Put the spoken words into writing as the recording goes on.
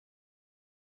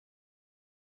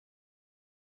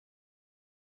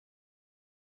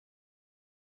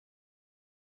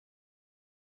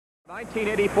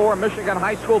1984 Michigan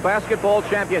High School Basketball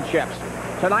Championships.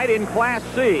 Tonight in Class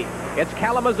C, it's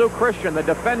Kalamazoo Christian, the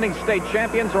defending state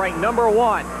champions, ranked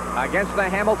 #1 against the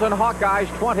Hamilton Hawkeyes,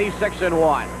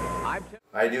 26-1.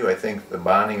 I do. I think the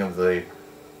bonding of the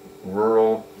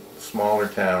rural, smaller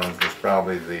towns was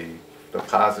probably the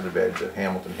positive edge that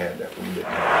Hamilton had that we didn't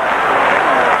have.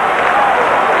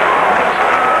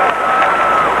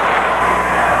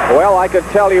 Well, I can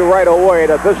tell you right away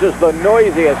that this is the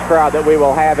noisiest crowd that we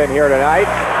will have in here tonight.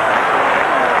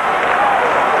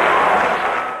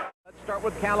 Let's start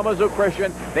with Kalamazoo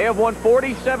Christian. They have won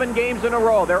 47 games in a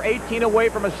row. They're 18 away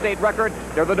from a state record.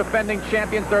 They're the defending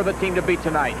champions. They're the team to beat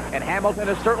tonight. And Hamilton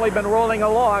has certainly been rolling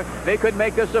along. They could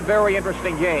make this a very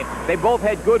interesting game. They both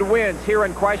had good wins here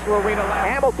in Chrysler Arena.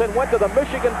 Hamilton went to the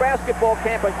Michigan basketball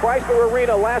camp in Chrysler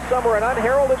Arena last summer, an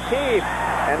unheralded team.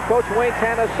 And Coach Wayne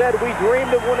Tanner said, we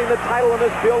dreamed of winning the title in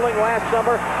this building last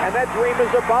summer, and that dream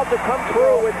is about to come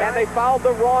true. And they fouled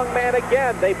the wrong man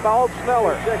again. They fouled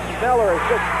Sneller. Sneller is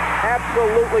just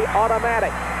absolutely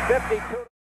automatic. 52.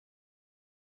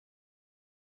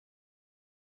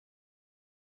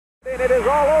 And it is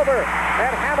all over,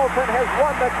 and Hamilton has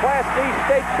won the Class C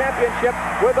state championship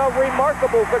with a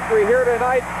remarkable victory here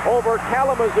tonight over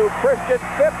Kalamazoo Christian,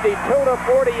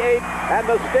 52-48, and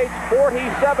the state's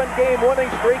 47-game winning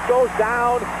streak goes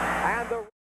down